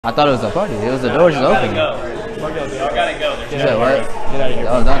I thought it was a party. It was the door just open. I gotta go. You said what?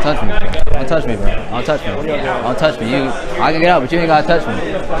 Oh, don't touch me. Don't touch me, bro. Don't touch me. Don't touch me. I can get out, but you ain't gotta touch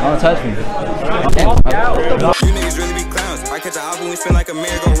me. Don't touch me. You niggas really be clowns. I catch an album, we spin like a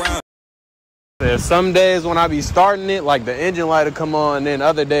merry-go-round. There's some days when I be starting it, like the engine light will come on, and then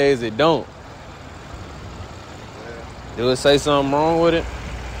other days it don't. Do it say something wrong with it?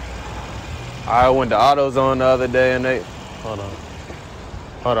 I went to AutoZone the other day and they...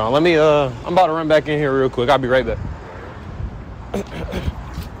 Hold on, let me, I'm about to run back in here real quick. I'll be right back.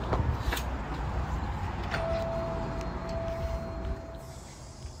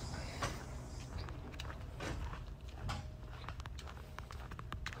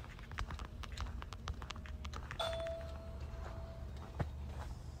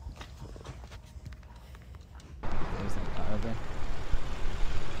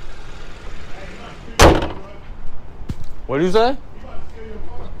 What did you say?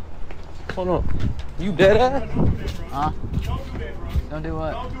 Hold on. You dead ass? Huh? Don't do that, bro. Don't do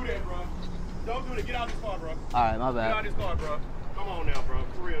what? Don't do that, bro. Don't do that. Get out this car, bro. Alright, my Get out bad. this car, bro. Come on now, bro.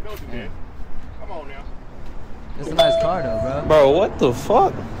 For real, don't do that. Come on now. It's a nice car though, bro. Bro, what the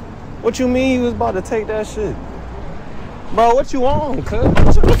fuck? What you mean you was about to take that shit? Bro, what you on,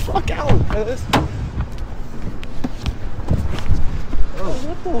 cuz? Shut the fuck out, cuz.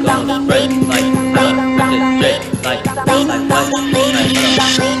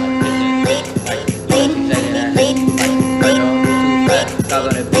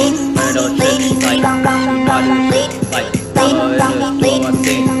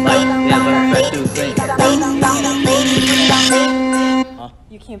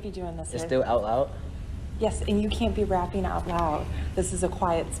 You can't be doing this It's here. still out loud. Yes, and you can't be rapping out loud. This is a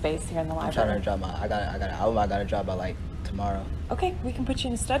quiet space here in the I'm trying library. to drop I got an album I gotta drop by like tomorrow. Okay, we can put you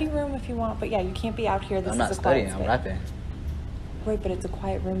in a study room if you want, but yeah, you can't be out here. This I'm not is a quiet studying, I'm space. rapping. Right, but it's a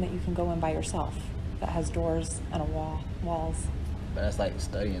quiet room that you can go in by yourself that has doors and walls. But that's like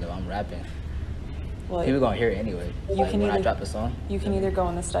studying though, I'm rapping. Well, People gonna hear it anyway. You Like, can when I either- drop the song. you can either go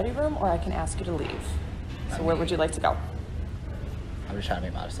in the study room or I can ask you to leave. So where would you like to go? I'm just trying to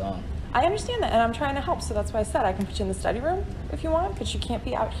make my song. I understand that, and I'm trying to help, so that's why I said I can put you in the study room if you want, but you can't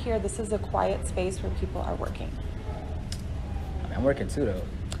be out here. This is a quiet space where people are working. I mean, I'm working too though.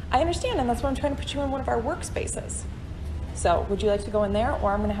 I understand, and that's why I'm trying to put you in one of our workspaces. So, would you like to go in there,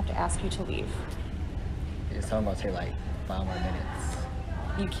 or I'm going to have to ask you to leave? This song gonna take like 5 more minutes.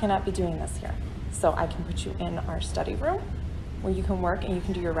 You cannot be doing this here. So, I can put you in our study room where you can work and you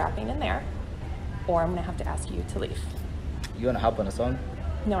can do your rapping in there, or I'm going to have to ask you to leave. You wanna hop on the song?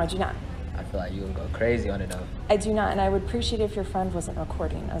 No, I do not. I feel like you would go crazy on it though. I do not, and I would appreciate it if your friend wasn't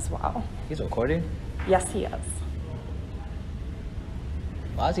recording as well. He's recording? Yes, he is.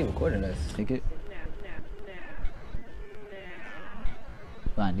 Why is he recording this? Take it.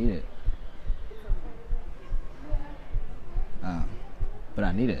 But I need it. But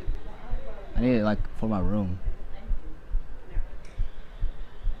I need it. I need it like for my room.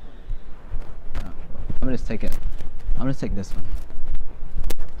 I'm gonna just take it. I'm gonna take this one.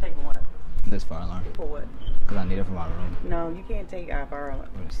 Take what? This fire alarm. For what? Because I need it for my room. No, you can't take our fire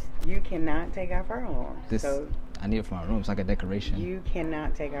alarms. You cannot take our fire alarms. This So I need it for my room. It's like a decoration. you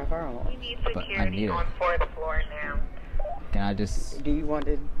cannot take our fire alarms. But I need it. fourth floor now. Can I just? Do you want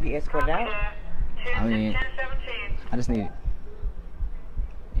to be escorted out? I mean, I just need.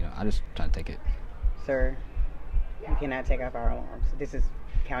 You know, I just try to take it. Sir, you cannot take our fire alarms. This is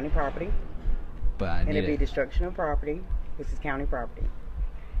county property, But I and need it'd be it. destruction of property. This is county property.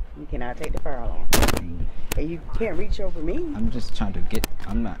 You cannot take the fire alarm. And you can't reach over me. I'm just trying to get.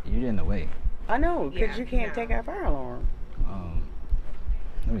 I'm not. You're in the way. I know, because Yeah, you can't no. take our fire alarm.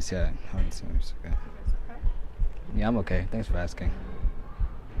 Let me see that. Let me see. Okay. Yeah, I'm okay. Thanks for asking.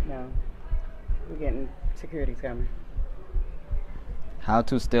 No. We're getting security's coming. How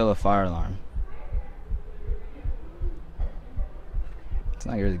to steal a fire alarm. It's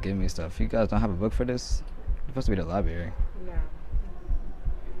not really giving me stuff. You guys don't have a book for this? It's supposed to be the library. No.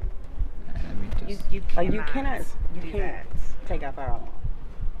 And let me just. You Oh, you cannot. You do can't that. take our fire alarm.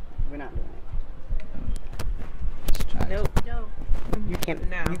 We're not doing just trying to- Nope. No. it. You can't.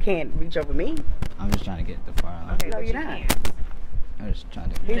 No. You can't reach over me. I'm just trying to get the fire alarm. Okay, No, but you're you not. can't. I'm just trying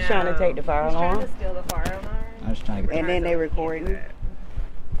to. He's trying to take the fire He's alarm. trying to steal the fire alarm. I'm just trying to get. And then they recording. You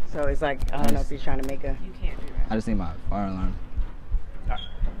So it's like I don't know if he's trying to make a. can't do that. I just need my fire alarm.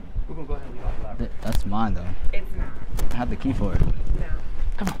 We're gonna go ahead and leave out the library. That's mine though. It's not. I have the key for it. No.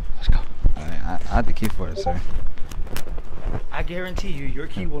 Come on, let's go. Alright, I have the key for it, sir. I guarantee you, your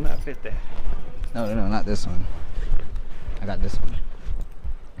key will not fit that. No, not this one. I got this one.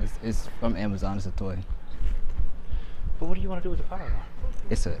 It's from Amazon. It's a toy. But what do you want to do with the fire alarm?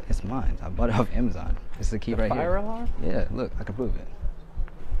 It's mine. I bought it off Amazon. It's the key right here. Fire alarm? Yeah, look, I can prove it.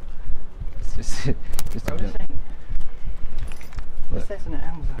 It's just a Bro, joke. This says an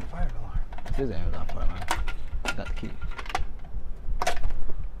Amazon fire alarm. This is an Amazon fire alarm. I got the key.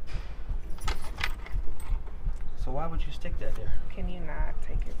 So why would you stick that there? Can you not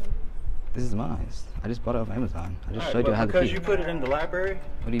take it with you? This is mine. I just bought it off Amazon. I just Alright, showed you but how the key. because you put it in the library,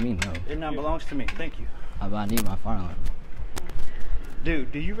 What do you mean, no? it now belongs to me. Thank you. I need my fire alarm.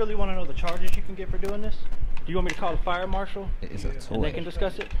 Dude, do you really want to know the charges you can get for doing this? Do you want me to call the fire marshal? It's a And they toy. can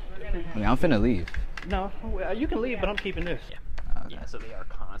discuss it? I mean, I'm finna leave. No, well, you can leave, but I'm keeping this. Okay. Yeah, so they are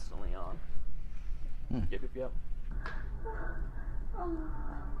constantly on. Hmm. Yep.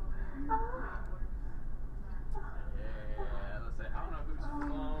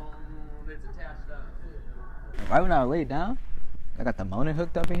 Right when I laid down, I got the moaning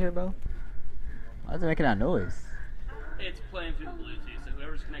hooked up in here, bro. Why is it making that noise? It's playing through the Bluetooth, so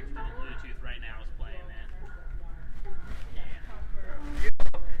whoever's connected to the Bluetooth right now is playing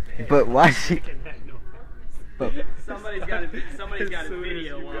that. But why she? But Somebody's got a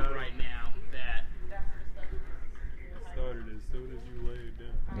video up right now that Started as soon as you laid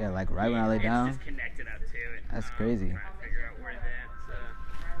down. yeah, like right when I lay down. it's just connected up to it. That's crazy. Trying to figure out where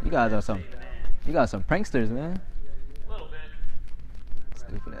that's You guys are some. You got some pranksters, man. a little bit.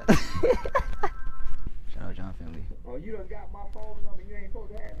 Stupid ass. Shout out John family. Oh, you done got my phone number. You ain't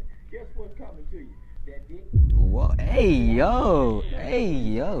supposed to have it. Guess what's coming to you? That dick. Whoa, hey yo, hey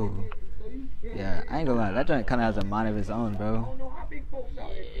yo. Yeah, I ain't gonna lie, that joint kind of has a mind of its own, I bro. don't know how big folks out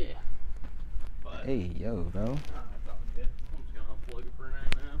there. Hey yo, bro. I'm just gonna unplug it for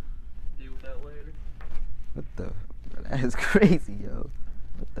right now. Deal with that later. What the? Bro, that is crazy, yo.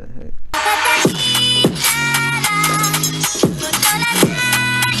 What the heck?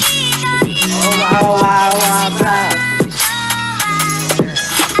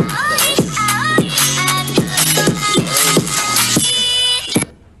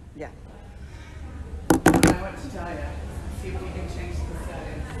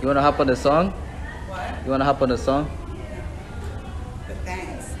 You wanna hop on the song? What? You wanna hop on the song? But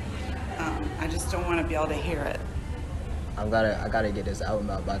thanks. I just don't want to be able to hear it. I gotta get this album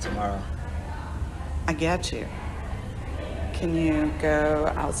out by tomorrow. I get you. Can you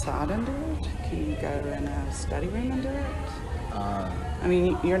go outside and do it? Can you go in a study room and do it? I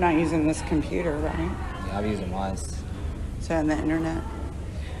mean, you're not using this computer, right? Yeah, I'm using mine. So on the internet.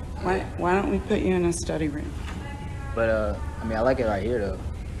 Why don't we put you in a study room? But I mean, I like it right here though.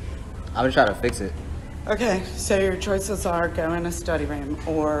 I'm gonna try to fix it. Okay, so your choices are go in a study room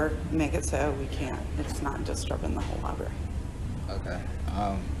or make it so we can't. It's not disturbing the whole library. Okay.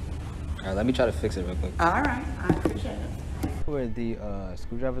 All right, let me try to fix it real quick. All right, I appreciate it. Where the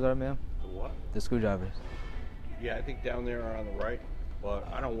screwdrivers are, ma'am? The what? The screwdrivers. Yeah, I think down there are on the right, but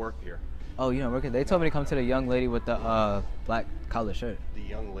I don't work here. Oh, you don't work here? They told me to come to the young lady with the black collar shirt. The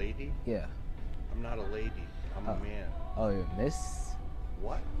young lady? Yeah. I'm not a lady. I'm a man. Oh, you're Miss?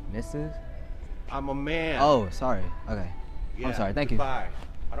 What? Mrs.? I'm a man. Oh, sorry. Okay. Yeah, I'm sorry. Thank goodbye.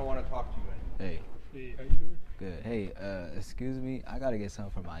 I don't want to talk to you anymore. you. Hey, how you doing? Good. Hey, excuse me. I gotta get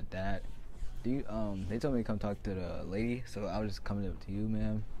something for my dad. Do you they told me to come talk to the lady, so I was just coming up to you,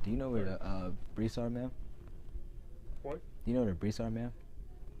 ma'am. Do you know where the briefs are, ma'am? What? Do you know where the briefs are, ma'am?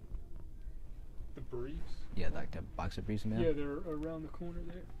 The briefs? Yeah, like the boxer briefs, ma'am. Yeah, they're around the corner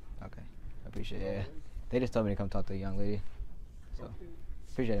there. Okay. I appreciate it. Yeah. They just told me to come talk to the young lady. So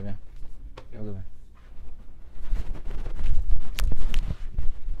appreciate it, man. Have a good one.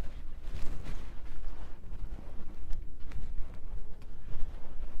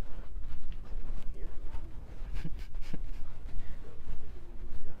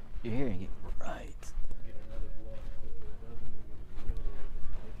 You're hearing it right.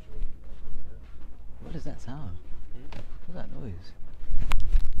 What is that sound? What's that noise?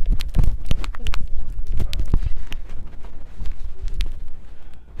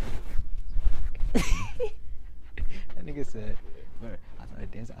 That nigga said, bro, I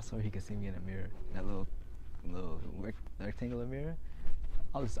started dancing. I saw he could see me in the mirror. That little rectangular mirror.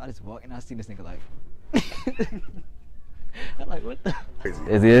 I just walk and I see this nigga like. I'm like, what the?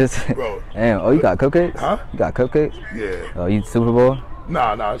 Is this? Bro. Damn. Oh, you got cupcakes? Huh? You got cupcakes? Yeah. Oh, you Super Bowl?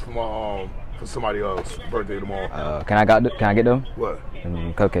 Nah, it's for somebody else's birthday tomorrow. Can I get them? What?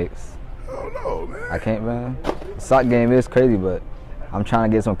 Cupcakes. Oh no, man. I can't, man. Sock game is crazy, but I'm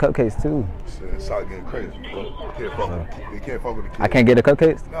trying to get some cupcakes too. Shit, sock getting crazy. Bro. You can't fuck with the kids. I can't get the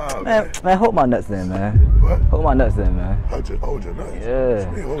cupcakes? Nah, man, hold my nuts then, man. What? Hold my nuts then, man. Hold your nuts? Yeah. What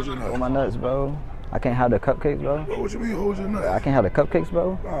you mean, hold your nuts? Hold my nuts, bro. I can't have the cupcakes, bro. What you mean, hold your nuts? I can't have the cupcakes,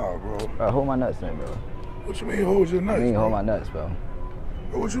 bro. Nah, bro. Hold my nuts then, bro. What you mean hold your nuts? I mean bro? hold my nuts, bro.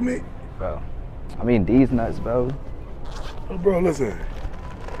 What you mean? Bro. I mean these nuts, bro. Oh, bro, listen.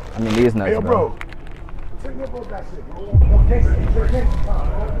 I mean these nuts, Hey, yo, bro. bro. Take me up that shit, bro.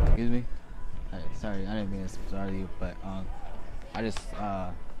 Excuse me? Hey, sorry, I didn't mean to startle you, but I just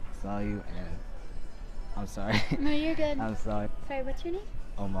saw you and I'm sorry. No, you're good. I'm sorry. Sorry, what's your name?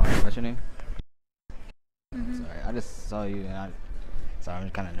 Omar, what's your name? Mm-hmm. Sorry, I just saw you and sorry, I'm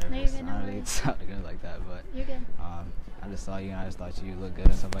kind of No, you're nervous. good, no I don't really worries. sound good like that, but You're good. I just saw you and I just thought you looked good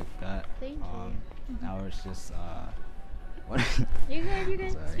and stuff like that. Thank you. Now it's just what? You're good, you're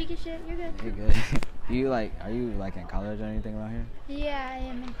good. Sorry. Speak your shit, you're good. You're good. Do you like? Are you like in college or anything around here? Yeah, I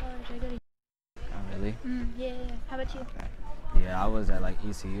am in college. I go to. Not really. Yeah. How about you? Okay. Yeah, I was at like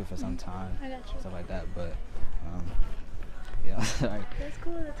ECU for some time. I got you. Stuff like that, but yeah, sorry. That's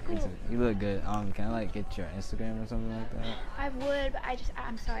cool, that's cool. You look good. Can I like get your Instagram or something like that? I would, but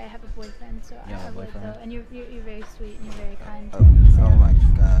I'm sorry, I have a boyfriend, so You have I a would boyfriend? though. And you're very sweet and you're very kind. Oh my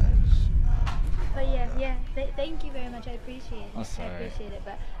gosh. But yeah, thank you very much. I appreciate it. I'm sorry. I appreciate it,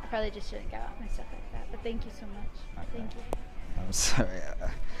 but I probably just shouldn't go out my stuff like that. But thank you so much. Okay. Thank you. I'm sorry.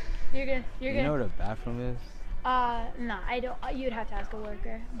 You're good. You're good. You know where the bathroom is? No, I don't. You'd have to ask a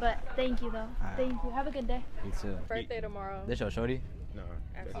worker. But thank you though. Alright. Thank you. Have a good day. You too. Birthday tomorrow. This your shorty? No.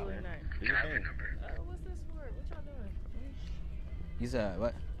 Absolutely not. What's this for? What y'all doing? You said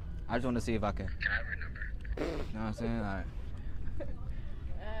what? I just want to see if I can. Can I have your number? You know what I'm saying? Alright.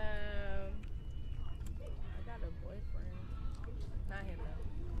 I got a boyfriend. Not him though.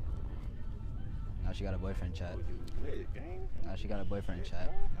 Now she got a boyfriend chat. Now she got a boyfriend chat.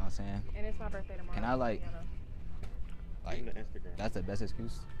 You know what I'm saying? And it's my birthday tomorrow. Can I like that's the best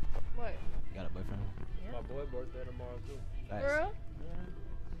excuse? What? You got a boyfriend? Yeah. My boy birthday tomorrow too. Facts. For real?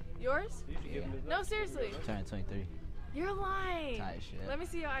 Yours? Yeah. No, seriously. Turning 23. You're lying. Tight shit. Let me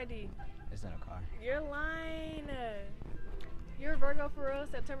see your ID. It's in a car. You're lying. You're a Virgo for real?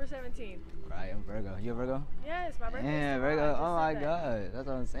 September 17th. Right, I'm Virgo. You a Virgo? Yes, my birthday. Yeah, Virgo. Oh my god. That's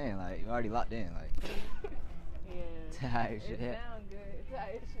what I'm saying. Like, you already locked in. Like, Yeah. tight shit. It sounds good.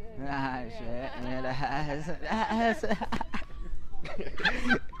 Tight shit. Tight Yeah. shit.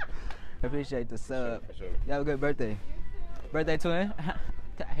 Appreciate the sub. You have a good birthday. Birthday twin.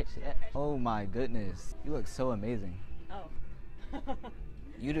 Tight shit. Oh my goodness. You look so amazing. Oh.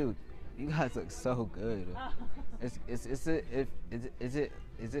 You do. You guys look so good. Is it?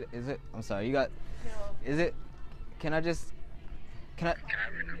 I'm sorry. You got. Is it? Can I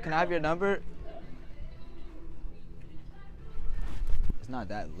have your number? It's not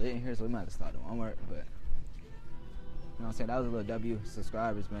that lit in here, so we might have to start doing homework. But you know what I'm saying? That was a little W.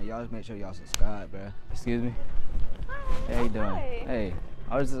 Subscribers, man. Y'all just make sure y'all subscribe, bro. Excuse me. Hey, how you doing? Hi. Hey,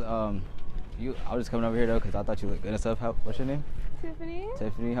 I was just I was just coming over here though because I thought you looked good and stuff. What's your name? Tiffany.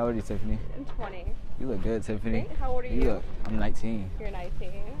 Tiffany. How old are you, Tiffany? I'm 20. You look good, Tiffany. Great. How old are you? I'm 19. You're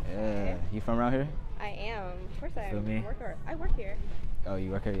 19. Yeah. Okay. You from around here? I am. Of course I Feel am. me? I work here. Oh,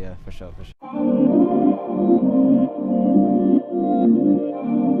 you work here? Yeah, for sure, for sure.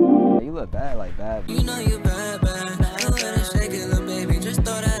 You look bad, like bad. You know you bad. Go ahead and shake it, little baby. Just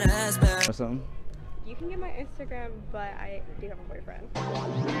throw that ass back. Or something? You can get my Instagram, but I do have a boyfriend.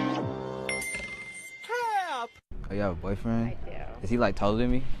 Oh, you have a boyfriend? I do. Is he like taller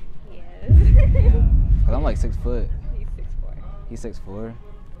than me? Yes. Cause I'm like 6 foot. He's 6'4". He's 6'4".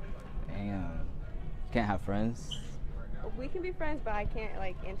 Damn. You can't have friends? We can be friends, but I can't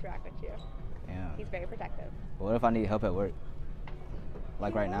like interact with you. Yeah. He's very protective. But what if I need help at work?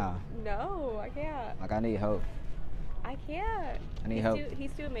 Like right now. No, I can't. Like I need help. I can't. I need help.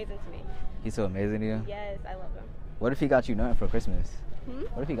 He's too amazing to me. He's so amazing to you? Yes, I love him. What if he got you nothing for Christmas? Hmm?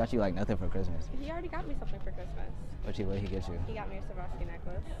 What if he got you like nothing for Christmas? He already got me something for Christmas. What did he get you? He got me a Swarovski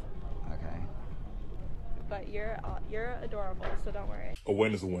necklace. Okay. But you're adorable, so don't worry. A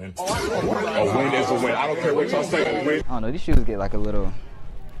win is a win. A win is a win. I don't care what y'all say. A win. I don't know. These shoes get like a little.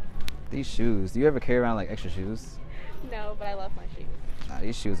 These shoes. Do you ever carry around like extra shoes? No, but I love my shoes. Nah,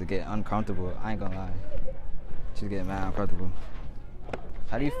 these shoes would get uncomfortable. I ain't gonna lie. Shoes get mad uncomfortable.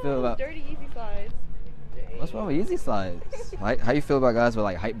 How do you feel about? Dirty Easy Slides. What's wrong with Easy Slides? Like, how you feel about guys with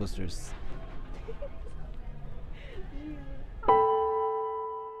like height boosters?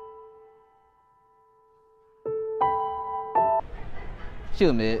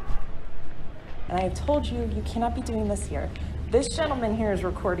 Chill, mid. And I have told you, you cannot be doing this here. This gentleman here is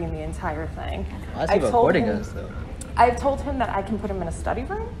recording the entire thing. Why is he recording us though? I've told him that I can put him in a study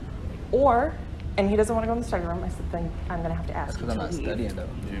room, or, and he doesn't want to go in the study room. I said, then I'm gonna have to ask That's you because to I'm not leave. studying though.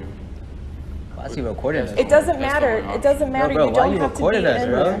 Why is he recording us? It doesn't matter. It doesn't matter. Bro, you why don't you have to be recording us, in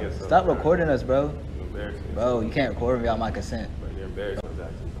bro? there. Stop recording us, bro. Bro, you can't record me without my consent. You're embarrassing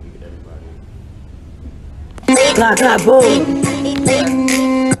everybody. clap, clap, boom.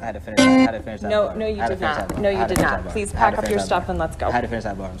 I had to finish that No, bar. no, you I had to did finish not. that bar. No, I you had to did finish not. that bar. Please I had pack to up finish your that stuff bar. and let's go. I had to finish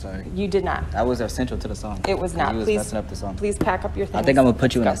that bar, I'm sorry. You did not. That was essential to the song. It was not. You was Please, messing up the song. please pack up your things. I think I'm gonna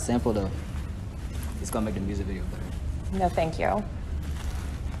put you in a Let's go. sample though. It's gonna make the music video better. No, thank you.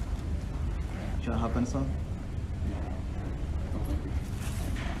 You wanna hop on the song?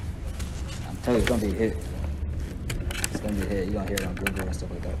 I'm telling you, it's gonna be a hit. It's gonna be a hit. You're gonna hear it on Google and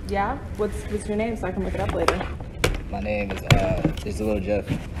stuff like that. Yeah? What's your name so I can look it up later? My name is it's Little Jeff.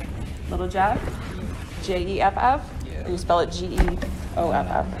 Little Jeff? Jeff? Yeah. Or you spell it Geoff?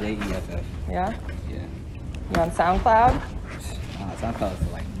 Jeff. Yeah? Yeah. You on SoundCloud? SoundCloud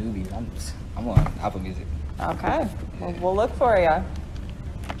for like newbies. I'm on Apple Music. Okay. Well, we'll look for you.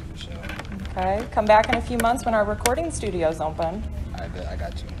 For sure. Okay. Come back in a few months when our recording studio's open. I bet. I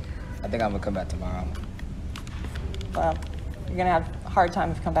got you. I think I'm gonna come back tomorrow. Well, you're gonna have a hard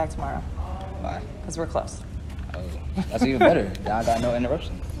time if you come back tomorrow. Why? Because we're close. Oh, that's even better. Now I got no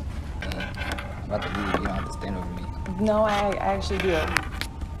interruptions. I'm about to leave. You don't have to stand over me. No, I actually do.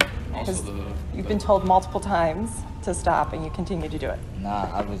 Because you've been told multiple times to stop and you continue to do it. Nah,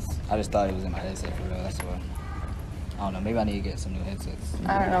 I just thought it was in my headset for real. That's why. I don't know. Maybe I need to get some new headsets.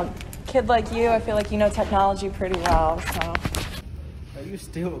 I don't know. Kid like you, I feel like you know technology pretty well, so. Are you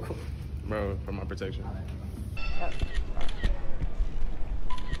still recording? Bro, for my protection.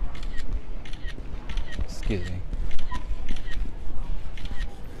 Excuse me.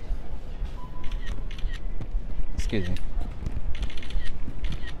 Excuse me.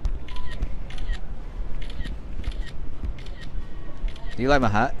 Do you like my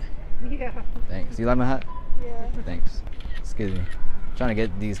hat? Yeah. Thanks. Do you like my hat? Yeah. Thanks. Excuse me. I'm trying to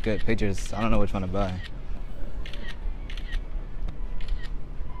get these good pictures. I don't know which one to buy.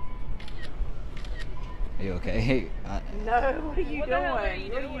 Are you okay? No, what are you doing? What are you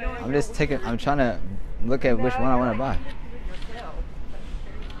doing? I'm just taking. I'm trying to look at which one I want to buy.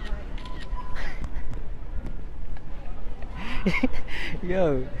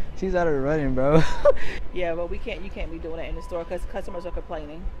 Yo, she's out of running, bro. Yeah, but you can't be doing that in the store because customers are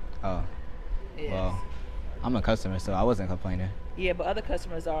complaining. Oh. Yes. Well, I'm a customer, so I wasn't complaining. Yeah, but other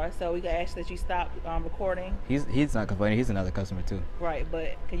customers are, so we can ask that you stop recording. He's not complaining. He's another customer too. Right,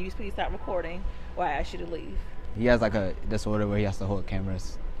 but can you please stop recording or I ask you to leave? He has like a disorder where he has to hold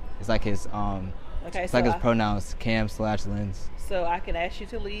cameras. It's like his Okay, it's so like his pronouns cam/lens. So I can ask you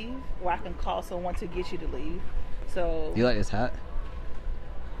to leave or I can call someone to get you to leave. So Do you like this hat?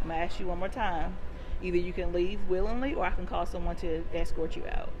 I'm gonna ask you one more time. Either you can leave willingly or I can call someone to escort you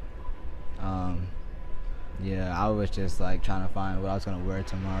out. Yeah, I was just like trying to find what I was gonna wear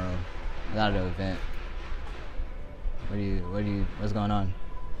tomorrow. Not an event. What's going on?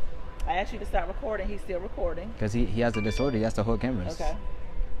 I asked you to stop recording. He's still recording. Cause he has a disorder. He has to hold cameras. Okay.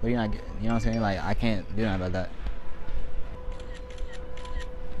 What do you not? You know what I'm saying? Like I can't do nothing about that.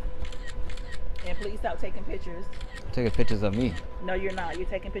 And please stop taking pictures. I'm taking pictures of me. No, you're not. You're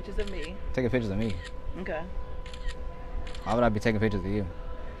taking pictures of me. Taking pictures of me. Okay. Why would I be taking pictures of you?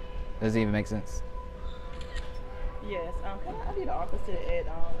 Does it even make sense? Yes. Can I be the opposite at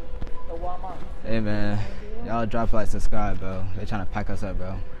the Walmart? Hey man, y'all drop like subscribe, bro. They trying to pack us up,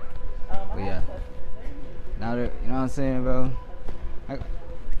 bro. But yeah. Now they're, you know what I'm saying, bro?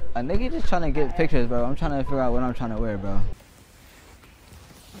 A nigga just trying to get pictures, bro. I'm trying to figure out what I'm trying to wear, bro.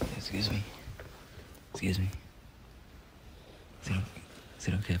 Excuse me. Excuse me. Is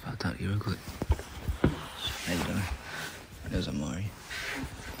it okay if I talk to you real quick? How you doing? My name's Amari.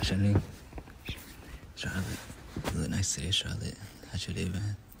 What's your name? Charlotte. You look nice today, Charlotte. How's your day,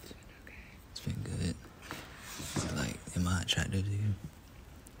 man? It's been good. Is it like, am I attractive to you?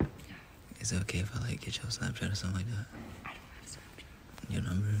 Is it okay if I like get your Snapchat or something like that? I don't have Snapchat. Your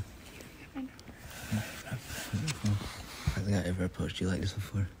number? My number. I think I ever approached you like this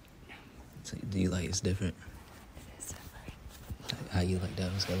before. No. So do you like it's different? It's different. How you like that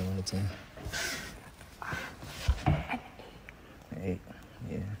on a scale of 1 to 10? An 8.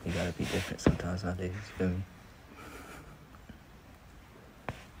 Yeah, you gotta be different sometimes nowadays, you feel me?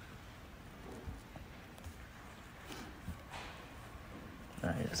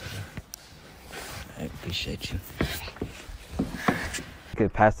 Alright, that's okay. I appreciate you.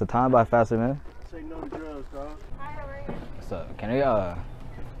 Could pass the time by faster, man. Say no to drugs, dog. Hi, how are you? What's up? Can we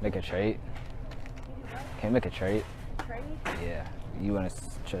make a trade? Can we make a trade? Trade? Yeah. You wanna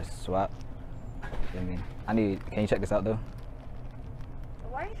just swap? I mean, can you check this out though?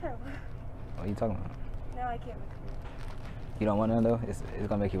 Why are you trying to... What are you talking about? No, I can't. You don't want none though? It's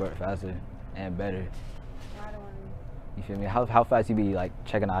gonna make you work faster and better. No, I don't want to. You feel me? How fast you be like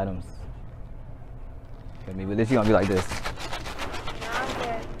checking items? You feel me? But this you gonna be like this. No, I'm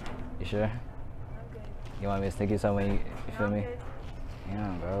good. You sure? I'm good. You want me to stick you somewhere? You feel me?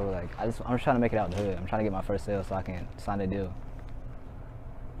 Yeah, bro. Like I'm just trying to make it out the hood. I'm trying to get my first sale so I can sign the deal.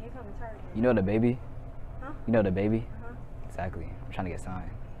 You know the baby? Huh? You know the baby? Uh-huh. Exactly. I'm trying to get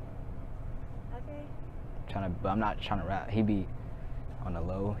signed. Okay. But I'm not trying to rap. He be on the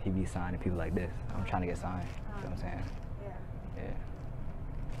low. He be signing people like this. I'm trying to get signed. You know what I'm saying? Yeah.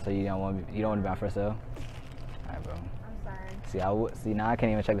 Yeah. So you don't want to be my first sale? Alright, bro. I'm sorry. See now I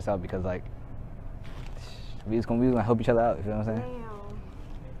can't even check this out because like we gonna help each other out. You feel what I'm saying?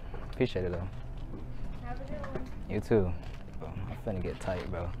 Damn. Appreciate it though. Have a good one. You too. Bro, I'm finna get tight,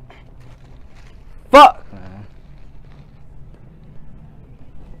 bro. Fuck, man.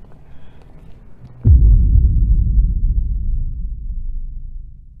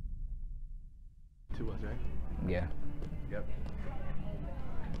 To what, Jay? Yeah. Yep.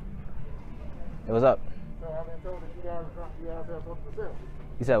 Hey, what's up? So I've been told that you guys have something for sale.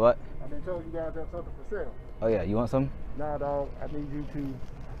 You said what? I've been told you guys have something for sale. Oh yeah, you want some? Nah, dog. I need you to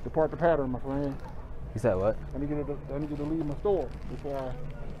depart the pattern, my friend. You said what? I need you to leave my store before I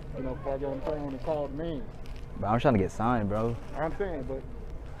get on the phone and call the man. Bro, I'm trying to get signed, bro. I'm saying, but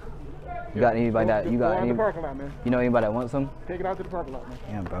You got anybody that you got? Go out the parking lot, man. You know anybody that wants some? Take it out to the parking lot, man.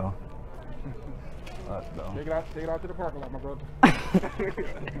 Yeah, bro. Fuck, bro. Take it out to the parking lot, my brother. Take it out to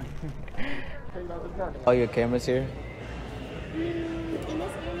the parking lot. All your cameras here? In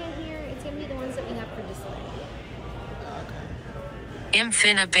this area here, it's gonna be the ones that we have for display. I'm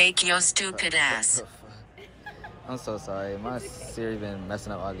finna bake your stupid ass. I'm so sorry. My Siri been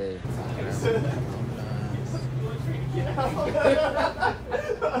messing up all day.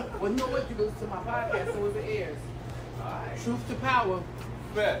 Well, you know what? You listen to my podcast, so it airs. Truth to Power.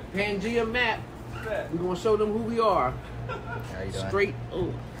 Pangea Map. We're gonna show them who we are. How you doing? Straight.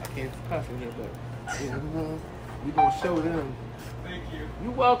 Oh, I can't cuss in here, but yeah, we're gonna show them. Thank you.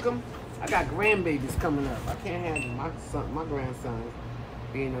 You're welcome. I got grandbabies coming up. I can't handle my grandson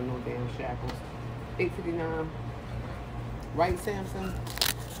being on no damn shackles. 8:59. Right, Samson?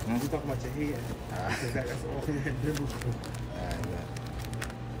 We talking about your head. Because that's all biblical.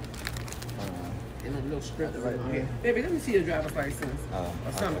 And a little strip right here. Baby, let me see your driver's license.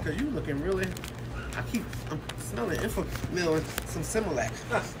 Or something, because you looking really. I'm smelling Infamil and some Similac.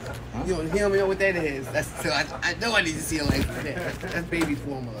 You don't know what that is. So I know I need to see a license for that. That's baby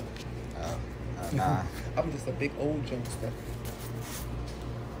formula. Nah. I'm just a big old junkster.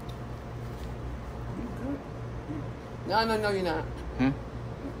 You good? No, you're not. Wait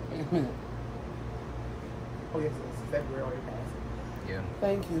a minute. Oh, yes, it's February already passed. Yeah.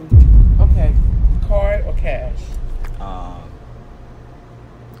 Thank you. Okay. Card or cash?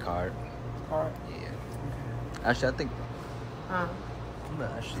 Card. Card? Yeah. Actually, I think. Huh?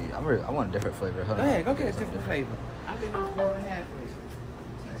 I want a different flavor. Hold Go on. ahead, go get a different flavor. I've been on 4.5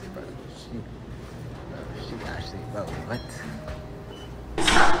 She actually, bro, what?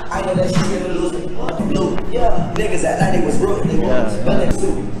 I know that she's gonna lose it. Yeah, niggas act like they was broke. They was spelling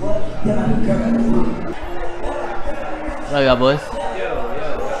suit. Yeah, my girl. What up, y'all boys?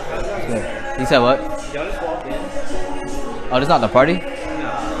 You said what? Y'all just walked in. Oh, this not the party? No.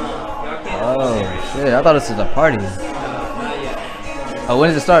 Oh, shit. I thought this was a party. Not yet. Oh, when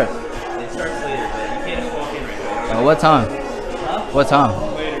does it start? It starts later, but you can't just walk in right away. What time? Huh? What time?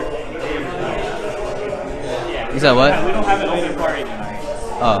 Later. Yeah. You said what? We don't have an open party tonight.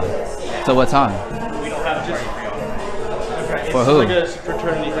 Oh, so what time? We don't have just okay. For who? It's like a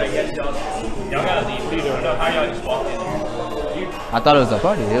fraternity thing. Y'all gotta leave. What are you doing? No, how y'all just walked in here? I thought it was a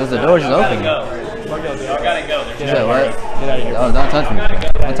party. It was the door just open. Y'all gotta go. You said what? Oh, don't touch me.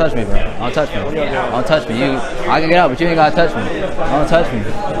 Don't touch me, bro. Don't touch me. Don't touch me. I can get out, but you ain't gotta touch me. Don't touch me.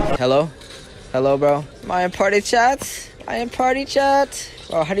 Hello? Hello, bro. Am I in party chat? I in party chat?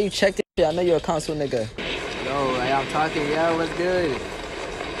 Bro, how do you check this shit? I know you're a console nigga. Yo, I'm talking. Yeah, what's good?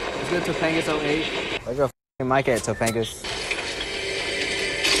 What's good, Topangus 08? Where's your f***ing mic at, Topangus?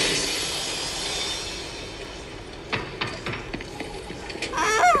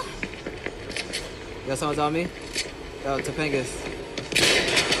 Yo, someone's on me? Yo, Topangus.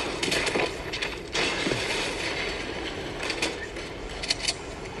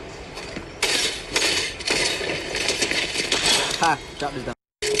 Ha! Drop this down.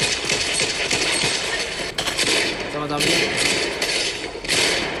 Someone's on me?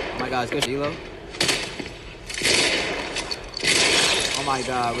 Oh my god, it's good, Elo. Oh my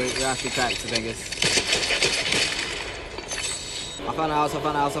god, we're actually cracked, Topangus. I found a house, I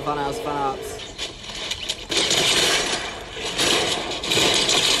found a house, I found a house, I found a house.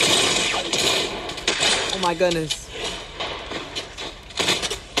 Oh my goodness.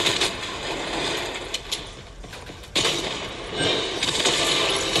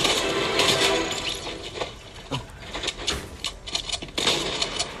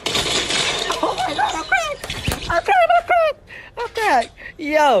 I'm cracked.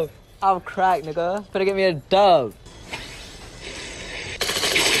 Yo, I'm cracked, nigga. Better get me a dub.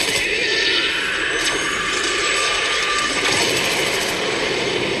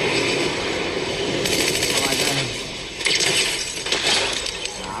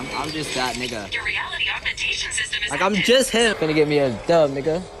 I'm just that nigga. Your reality augmentation system is like I'm just him. Gonna get me a dub,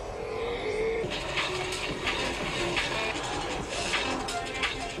 nigga.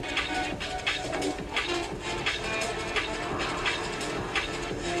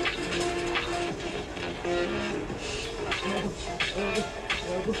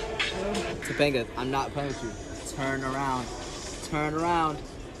 Topanga, I'm not playing with you. Turn around. Turn around.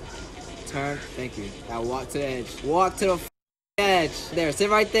 Turn. Thank you. Now walk to the edge. Walk to the edge. There. Sit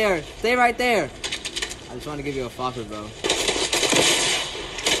right there. Stay right there. I just want to give you a flopper, bro. Oh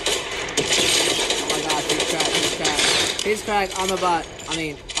my gosh, he's cracked. He's cracked. He's cracked on the butt. I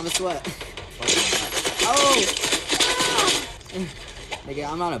mean, on the sweat. Oh!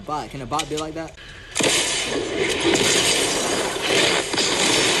 Nigga, I'm on a bot. Can a bot be like that?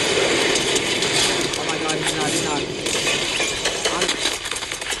 Oh my god, he's not.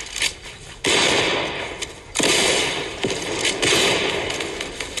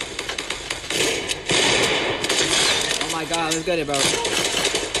 Oh my god, let's get it, bro.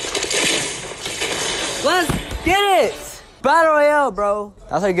 Let's get it! Battle Royale, bro.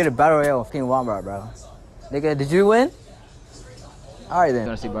 That's how you get a Battle Royale with King Walmart, bro. Nigga, did you win? Alright then. You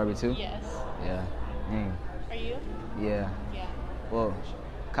wanna see Barbie too? Yes. Yeah. Dang. Are you? Yeah. Yeah. Well,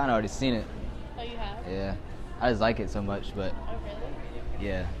 kinda already seen it. Oh, you have? Yeah. I just like it so much, but Oh, really?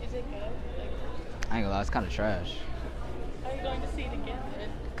 yeah. Is it good? I ain't gonna lie, it's kinda trash. Are you going to see it again then?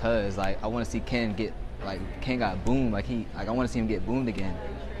 Cause like I wanna see Ken get Ken got boomed, I wanna see him get boomed again.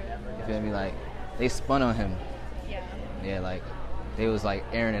 You feel me? Like they spun on him. Yeah. Yeah, like they was like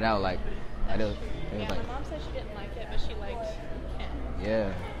airing it out they was Yeah, like, my mom said she didn't like it, but she liked Ken.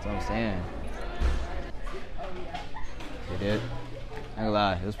 yeah, that's what I'm saying. You did? I ain't gonna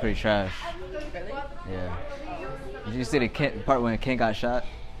lie, it was pretty trash. Really? Yeah. Did you see the part when Ken got shot?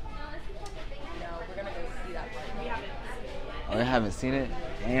 No, we're gonna go see that part. We haven't. Oh, they haven't seen it?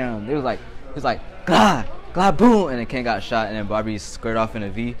 Damn, it was like, glad, boom, and then Ken got shot, and then Barbie skirted off in a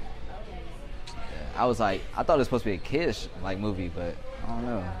V. I was like, I thought it was supposed to be a kid's movie, but I don't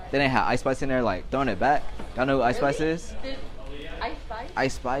know. They didn't have Ice Spice in there, throwing it back. Y'all know who Ice Spice is? Ice Spice?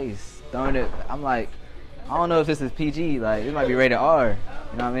 Ice Spice throwing it. I'm like, I don't know if this is PG. This might be rated R.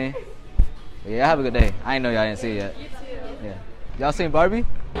 You know what I mean? But yeah, have a good day. I didn't know y'all didn't see it yet. You too. Yeah. Y'all seen Barbie?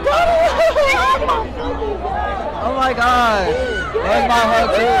 Oh my God! There's my hug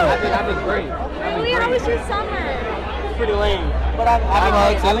too. That'd be great. Really? How was your summer? Pretty lame. But I'm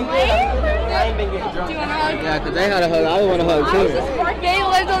hug too. I ain't been getting drunk. Do you want to hug? Yeah, cause they had a hug. I want a hug too. They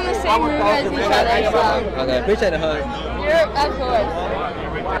lived on the same room as each other, so. Okay, appreciate the hug. Of course.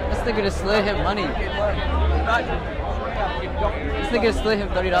 This nigga just slid him money. This nigga slid him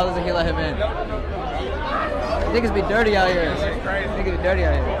 $30 and he let him in. Niggas be dirty out here. Niggas be dirty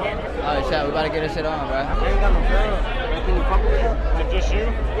out here. Oh shit, we about to get this shit on, bro. I ain't got no girl. Can you fuck with her? Is it just you?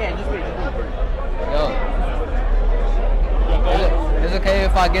 Yeah, just me. Yo. Is it okay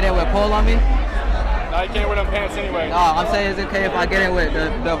if I get in with pull on me? No, you can't wear them pants anyway. No, I'm saying is it okay if I get in with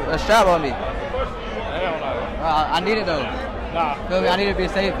the strap on me? Hell no. I need it though. Nah. Feel me? I need to be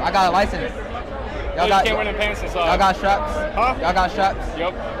safe. I got a license. You can't wear them pants inside. Y'all got straps? Huh? Y'all got straps?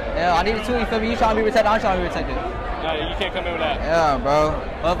 Yep. Yeah, I need it too. You feel me? You trying to be protected? I'm trying to be protected. No, you can't come in with that. Yeah, bro.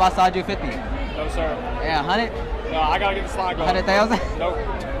 What if I side you 50? No, sir. Yeah, 100? No, I gotta get the slide going. 100,000? Nope.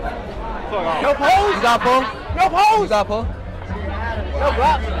 Fuck off. No pose. You got pull? No pose. You got pull? No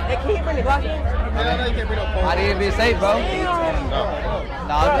Glock. Hey, can you bring the Glock in? No, you can't bring no pole. I need to be safe, bro. No.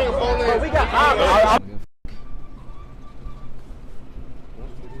 Bro, we got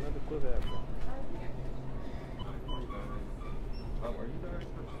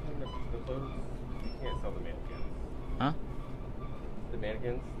Huh? The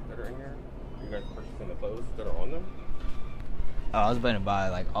mannequins that are in here? You guys purchasing the clothes that are on them? Oh, I was planning to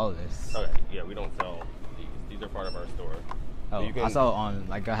buy all of this. Okay, yeah, we don't sell these. These are part of our store. Oh, So you can, I saw it on,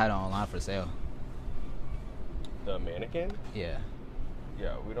 I had it online for sale. the mannequin? Yeah.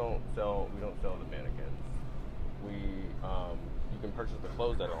 Yeah, we don't sell the mannequins. You can purchase the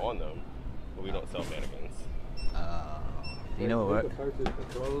clothes that are on them, but we don't sell mannequins. You know what? You can purchase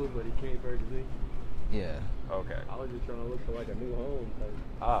the clothes, but he can't purchase it. Yeah. Okay. I was just trying to look for a new home.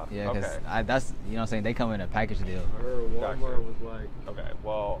 Yeah, because that's, you know what I'm saying, they come in a package deal. I heard Walmart was like, okay,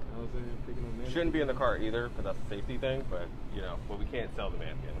 well, I was picking up mannequins. shouldn't be in the car either, because that's a safety thing, but we can't sell the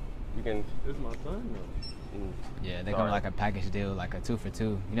mannequin. You can. This is my son though. Yeah, they come like a package deal, like a 2 for $2.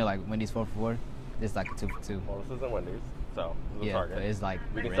 You know, like Wendy's 4 for $4. It's like a 2 for 2. Well, this isn't Wendy's, so this is a Target. But it's like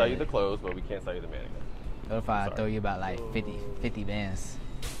we can red. sell you the clothes, but we can't sell you the mannequin. What if I throw you about like 50 bands?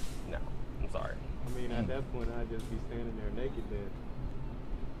 No, I'm sorry. I mean, at that point, I'd just be standing there naked then.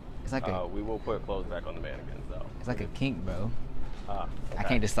 It's like we will put clothes back on the mannequins, though. It's like a kink, bro. Okay. I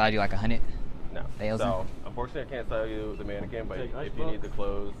can't just slide you like 100. No. So, unfortunately, I can't sell you the mannequin, but if you need the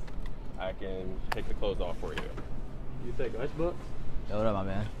clothes, I can take the clothes off for you. You take ice bucks? Yo, what up, my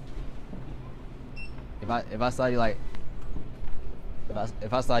man? If I slide you like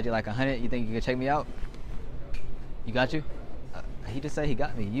if I slide you like 100, you think you can check me out? You got you? He just said he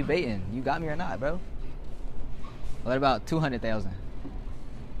got me. You baiting? You got me or not, bro? What about 200,000?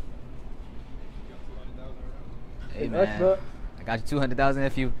 Hey man, I got you 200,000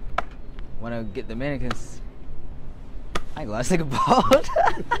 if you want to get the mannequins. I ain't gonna lie, this nigga bald.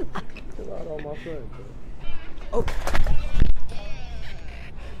 Chill out on my friend, bro. Oh.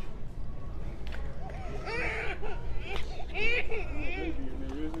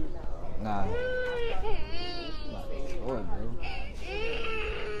 Nah. Boy, bro.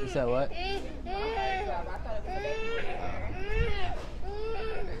 You said what?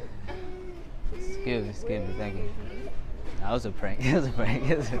 Excuse me, thank you. That was a prank. It was a prank.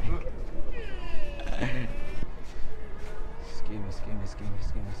 It was a prank.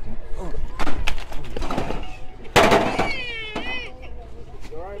 Excuse me. Oh.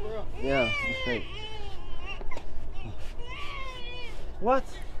 You alright, bro? Yeah, I'm straight. What?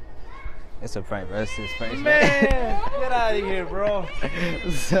 It's a prank, bro. It's a prank. Man, get out of here, bro.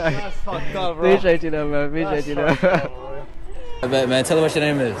 Sorry. That's fucked up, bro. Appreciate you, though, bro. Appreciate you, though. I bet, man. Tell her what your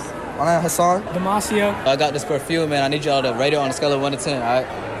name is. My name is Hassan. Damasio. I got this perfume, man. I need y'all to rate it on a scale of 1 to 10, alright?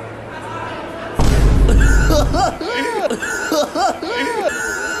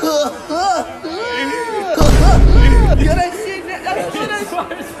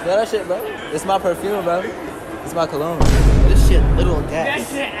 Yeah, that shit, bro. It's my perfume, bro. It's my cologne. This shit little gas. That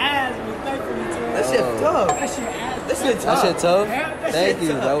shit ass, respectfully, too. That shit tough. That shit ass. This shit tough. That shit tough? That Thank shit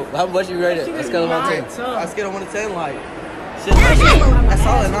you, tough. bro. How much you rate it? A scale of 1 to 10? I scale of 1 to 10, like, shit, that's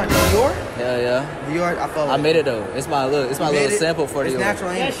solid, not Dior? Hell yeah. Dior, I felt I made it though. It's my little sample for it's Dior. natural,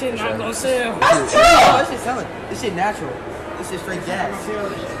 ain't That shit not gonna sell. That shit selling. This shit natural. This shit straight gas.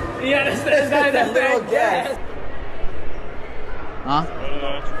 Yeah, that's not that little gas. Huh?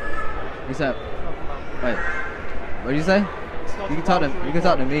 What's up? Wait. What'd you say? You can talk to me. You can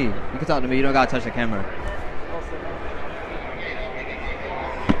talk to me. You don't gotta touch the camera.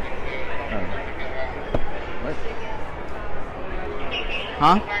 What?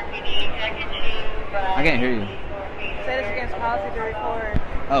 Huh? I can't hear you. Said it's against policy to record.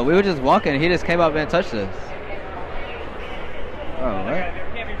 Oh, we were just walking. He just came up and touched us. Oh, what?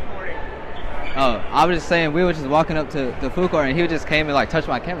 Oh, I was just saying we were just walking up to the food court and he just came and like touched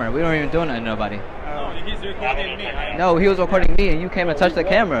my camera. We weren't even doing nothing to nobody. He's recording me. No, he was recording me and you came and touched the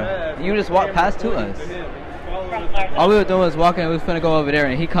camera. And you just walked past to us. All we were doing was walking and we was finna go over there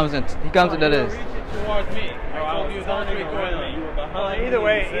and he comes into this. Towards me. Either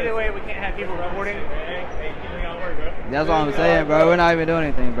way, we can't have people recording. That's what I'm saying, bro. We're not even doing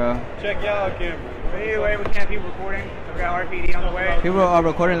anything, bro. Check y'all camera. But either way, we can't have people recording. So we got RPD on the way. People are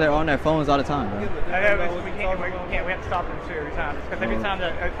recording on their phones all the time, bro. We have to stop them too every time. Because every time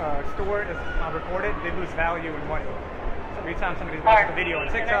the store is recorded, they lose value and money. So every time somebody's watching the video on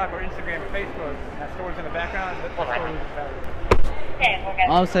TikTok or Instagram or Facebook, and that store's in the background, the store loses value.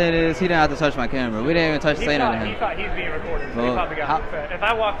 All I'm saying is he didn't have to touch my camera. We didn't even say nothing to him. He thought he was being recorded, so he probably got upset. If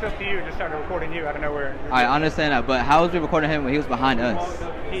I walked up to you and just started recording you out of nowhere. I understand that, but how was we recording him when he was behind us?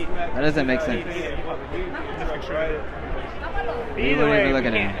 That doesn't make sense. Either way, we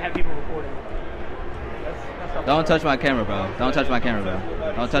can't have people recording. Don't touch my camera, bro. Don't touch my camera, bro.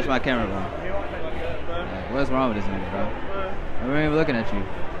 Don't touch my camera, bro. What's wrong with this nigga, bro? We weren't even looking at you.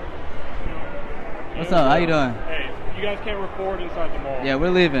 What's up? How you doing? Hey, you guys can't record inside the mall. Yeah,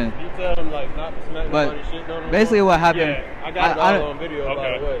 we're leaving. You tell them like not to smack nobody shit. Basically, what happened? Yeah, I got it all on video,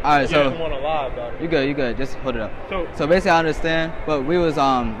 by the way. All right, so I want to lie about it. you good. Just hold it up. So basically, I understand. But we was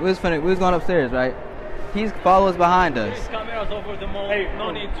going upstairs, right? He follows behind us. These cameras over the mall. Hey,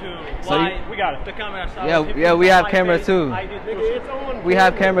 no need to So lie. We got it. The cameras are Yeah, we have camera too. We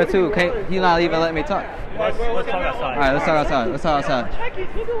have camera too. He not even letting me talk. Let's talk outside. All right, let's talk outside. Let's talk outside.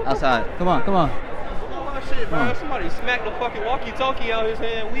 Outside. Come on. Oh shit, bro. Somebody smacked the fucking walkie-talkie out his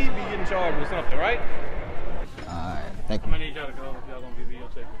hand. We'd be getting charged with something, right? Alright, thank I'm you. gonna need y'all to go if y'all gonna be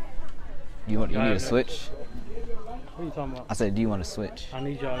videotaping. You need a switch? What are you talking about? I said, do you want to switch? I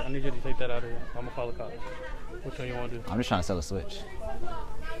need you to take that out of here. I'm gonna call the cops. Which one you wanna do? I'm just trying to sell a switch.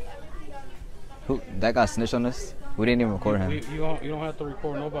 Who? That guy snitched on us? We didn't even record him. You don't have to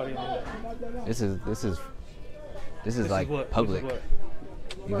record nobody. This is like what? public. This is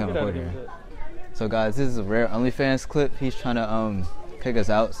what? You can Get out record of here. here. So guys, this is a rare OnlyFans clip. He's trying to kick us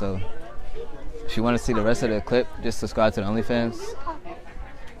out. So if you want to see the rest of the clip, just subscribe to the OnlyFans.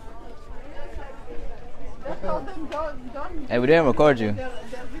 Hey, we didn't record you.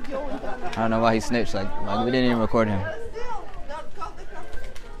 I don't know why he snitched. Like we didn't even record him.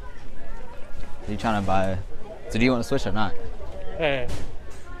 You trying to buy? So do you want to switch or not? Hey,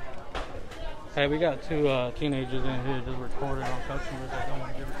 we got two teenagers in here just recording on customers that don't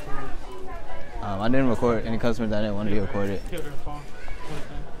want to get recorded. I didn't record any customers that didn't want to be recorded. Kill their phone.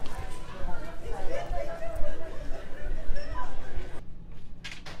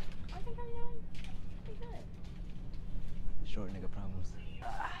 Short nigga problems.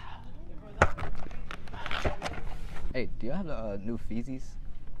 Hey, do you have the new Feezies?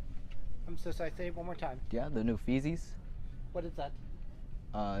 I'm so sorry, say it one more time. Do you have the new Feezies? What is that?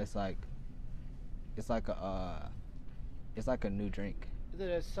 It's like a new drink. Is it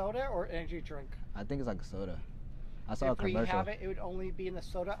a soda or energy drink? I think it's like a soda. I saw a If we commercial. have it, it would only be in the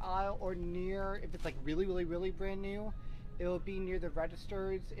soda aisle or near, if it's like really, really, really brand new, it will be near the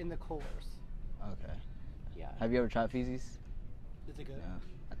registers in the coolers. Okay. Yeah. Have you ever tried Feezies? Is it good? Yeah,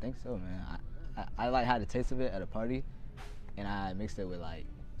 I think so, man. I like had a taste of it at a party, and I mixed it with like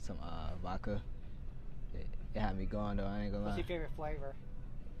some vodka. It had me going though. I ain't gonna lie. What's your favorite flavor?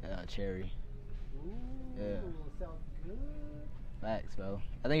 Cherry. Ooh, Yeah. sounds good. Facts, bro.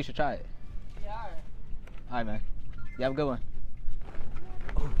 I think you should try it. Yeah. All right, man. You have a good one.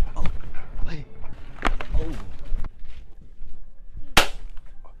 Oh, wait.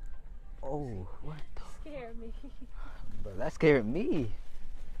 Oh, what the? Scared me. Bro, that scared me.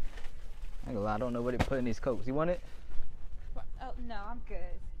 I ain't gonna lie, I don't know what they put in these cokes. You want it? Oh, no, I'm good.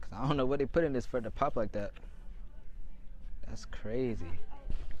 Cause I don't know what they put in this for it to pop like that. That's crazy.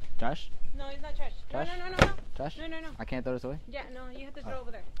 Josh? No, it's not trash. Trash? No. Trash? No. I can't throw this away? Yeah, no, you have to throw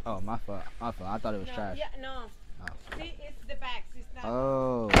over there. Oh, my fault. I thought it was No, trash. Yeah, no. Oh. See, it's the bags. It's not.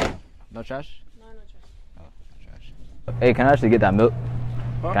 Oh. No trash? No trash. Oh, no trash. Hey, can I actually get that milk?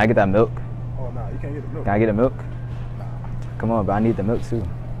 Huh? Can I get that milk? Oh, nah, you can't get the milk. Can I get the milk? Come on, bro. I need the milk too.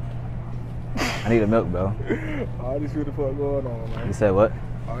 I need the milk, bro. All this shit the fuck going on, man. You said what?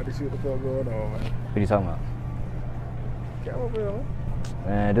 All this shit the fuck going on, man. What are you talking about? Come over here, man.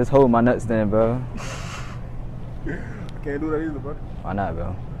 Man, just hold my nuts then, bro. Can't do that either, bro. Why not,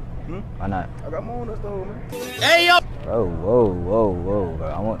 bro? Why not? I got my own nuts to hold, man. Hey, yo! Bro, whoa, bro.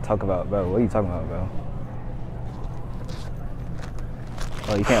 I won't talk about, bro. What are you talking about, bro?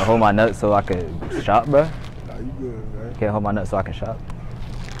 Oh, you can't hold my nuts so I can shop, bro? Nah, you good, man. You can't hold my nuts so I can shop?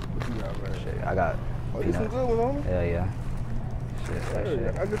 What you got, man? Shit, I got Oh, you some good ones on me? Yeah. Shit, Hey,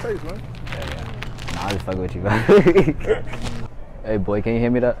 I got good taste, man. Yeah. Nah, I just fuck with you, bro. Hey, boy, can you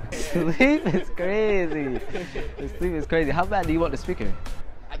hear me that? Sleep is crazy. The sleep is crazy. How bad do you want the speaker?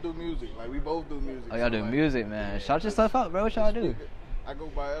 I do music. Like, we both do music. Oh, y'all do music, man. Shout yourself out, bro. What y'all do? I go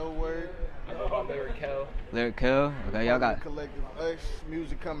by L-Word. I go by Lyric Kel. Lyric Kel. Okay, y'all got Collective Us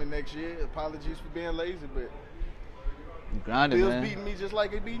music coming next year. Apologies for being lazy, but you grinding, Bill's man. beating me just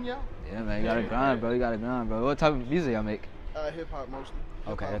like it beating y'all. Yeah, man. You gotta grind, bro. You gotta grind, bro. What type of music y'all make? Hip hop mostly.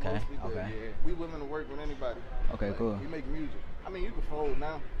 Okay, Hip-hop okay, mostly, but okay. Yeah, we willing to work with anybody. Okay, Like, cool. We make music. I mean, you can fold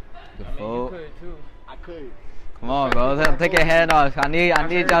now. You can fold. You could too. I could. Come on, bro. Take your hand off. I need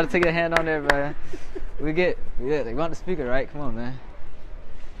y'all to take your hand on there, bro. They want the speaker, right? Come on, man.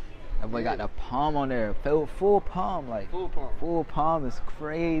 That boy got the palm on there. Full palm, like. Full palm. Full palm is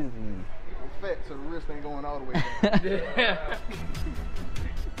crazy. I'm fat, so the wrist ain't going all the way down.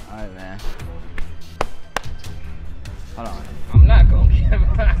 All right, man. Hold on. I'm not gonna give him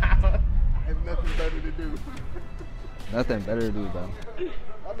out. I have nothing better to do. Nothing better to do, bro.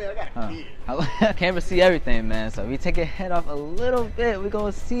 I mean, I got kids. I can't even see everything, man. So if we take your head off a little bit, we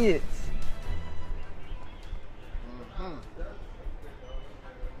gonna see it.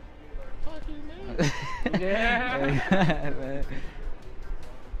 Yeah. Man.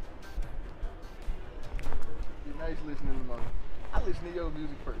 Be nice listening to mine. I listen to your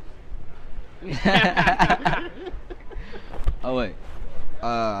music first. Oh wait.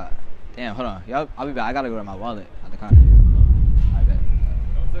 Damn. Hold on. Y'all, I'll be back. I gotta go to my wallet at the car. I bet.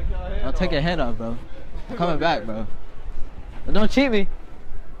 Don't take your hand off, bro. I'm coming back, bro. But don't cheat me.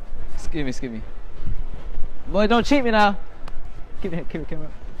 Excuse me. Boy, don't cheat me now. Keep the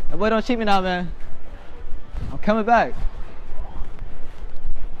camera. Boy, don't cheat me now, man. I'm coming back.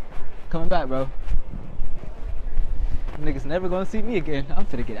 Coming back, bro. Niggas never gonna see me again. I'm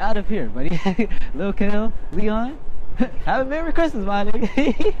finna get out of here, buddy. Lil Kel, Leon. Have a Merry Christmas, my nigga.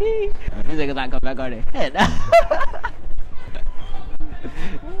 These niggas not come back on their head.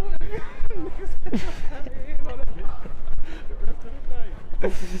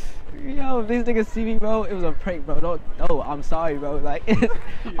 Yo, if these niggas see me, bro, it was a prank, bro. Don't, no, I'm sorry, bro. Like,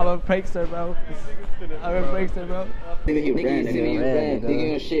 I'm a prankster, bro. I'm a prankster, bro. Nigga, you ran,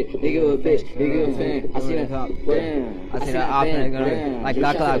 nigga, you shit, nigga, you a bitch, nigga, you a fan. I see that, damn. I see that op, nigga. Like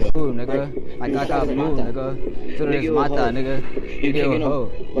Kaka boom, nigga. Like Kaka boom, nigga. So this mata, nigga. You can't go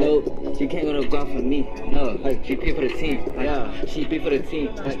no, she can't go no golf with me. No, she pay for the team. Yeah, she pay for the team.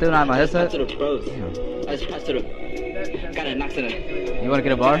 It's still not my headset. To the pros. I just passed to the. Got a knock to the. You wanna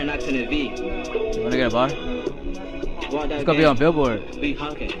get a bar? Got a knock to the V. You wanna get a bar? It's gonna be on Billboard. Be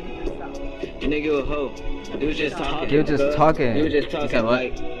honking. The nigga a hoe. Dude was just talking. Dude just talking. Dude just talking. You said what?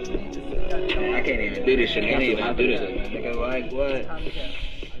 Like, I can't even do this shit. I can't even do this shit. Nigga, like what?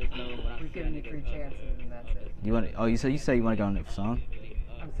 We've given you 3 chances and that's it. You want? Oh, you say you want to go on the song?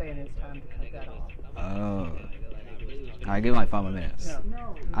 I'm saying it's time to cut that off. Oh. Alright, give me like 5 more minutes.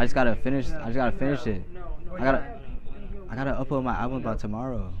 No. I just gotta finish. I just gotta finish it. I gotta upload my album by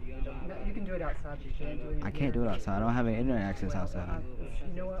tomorrow. No, you can do it outside. You can't do it. I can't do it outside. I don't have any internet access outside.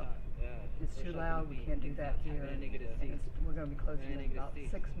 You know what? It's too loud. We can't do that here. We're gonna be closing in about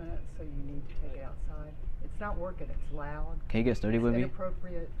 6 minutes, so you need to take it outside. It's not working. It's loud. Can you get sturdy with me? It's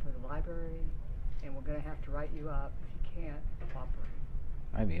inappropriate for the library, and we're gonna have to write you up if you can't cooperate.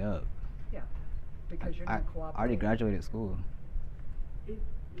 Write me up. Yeah, because you're not cooperating. I already graduated school. Listen,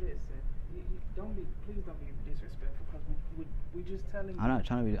 please don't be disrespectful, because we just telling you. I'm not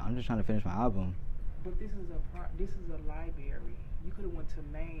trying to be. I'm just trying to finish my album. But this is a library. You could have went to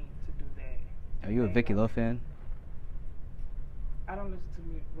Maine to do that. Are you a Vicky Lowe fan? I don't listen to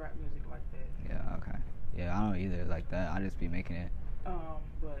rap music like that. Yeah. Okay. Yeah, I don't either like that. I just be making it.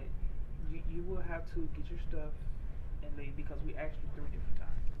 But you will have to get your stuff and leave, because we asked you 3 different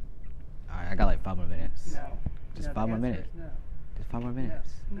times. Alright, I got like 5 more minutes. No. Just No, 5 more the answer minutes. is no. Just 5 more minutes.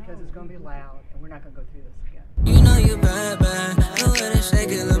 Because it's gonna be loud, and we're not gonna go through this again. You know you bad, bad. Go ahead and shake